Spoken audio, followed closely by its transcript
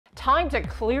Time to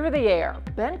clear the air.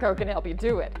 Benco can help you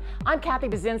do it. I'm Kathy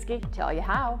Bozinski. Tell you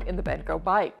how in the Benco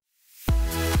Bite.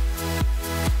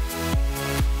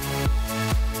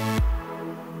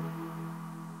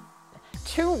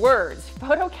 Two words: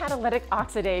 photocatalytic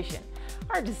oxidation.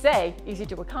 Hard to say, easy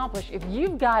to accomplish if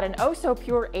you've got an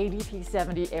oh-so-pure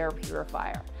ADP70 air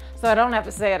purifier. So I don't have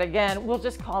to say it again, we'll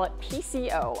just call it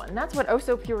PCO, and that's what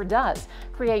oh-so-pure does.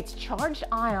 Creates charged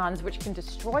ions which can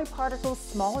destroy particles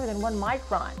smaller than 1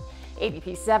 micron.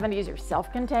 ADP70s are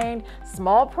self-contained,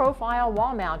 small profile,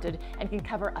 wall-mounted, and can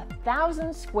cover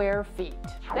 1,000 square feet.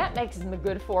 That makes them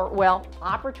good for, well,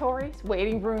 operatories,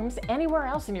 waiting rooms, anywhere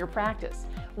else in your practice.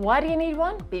 Why do you need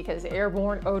one? Because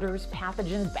airborne odors,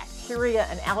 pathogens, bacteria,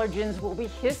 and allergens will be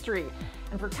history.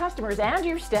 And for customers and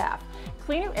your staff,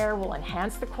 cleaner air will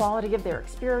enhance the quality of their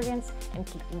experience and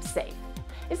keep them safe.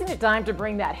 Isn't it time to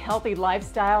bring that healthy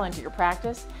lifestyle into your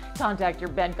practice? Contact your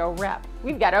Benco rep.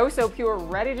 We've got oh-so-pure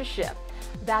ready to ship.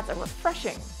 That's a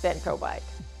refreshing Benco Bite.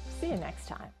 See you next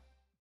time.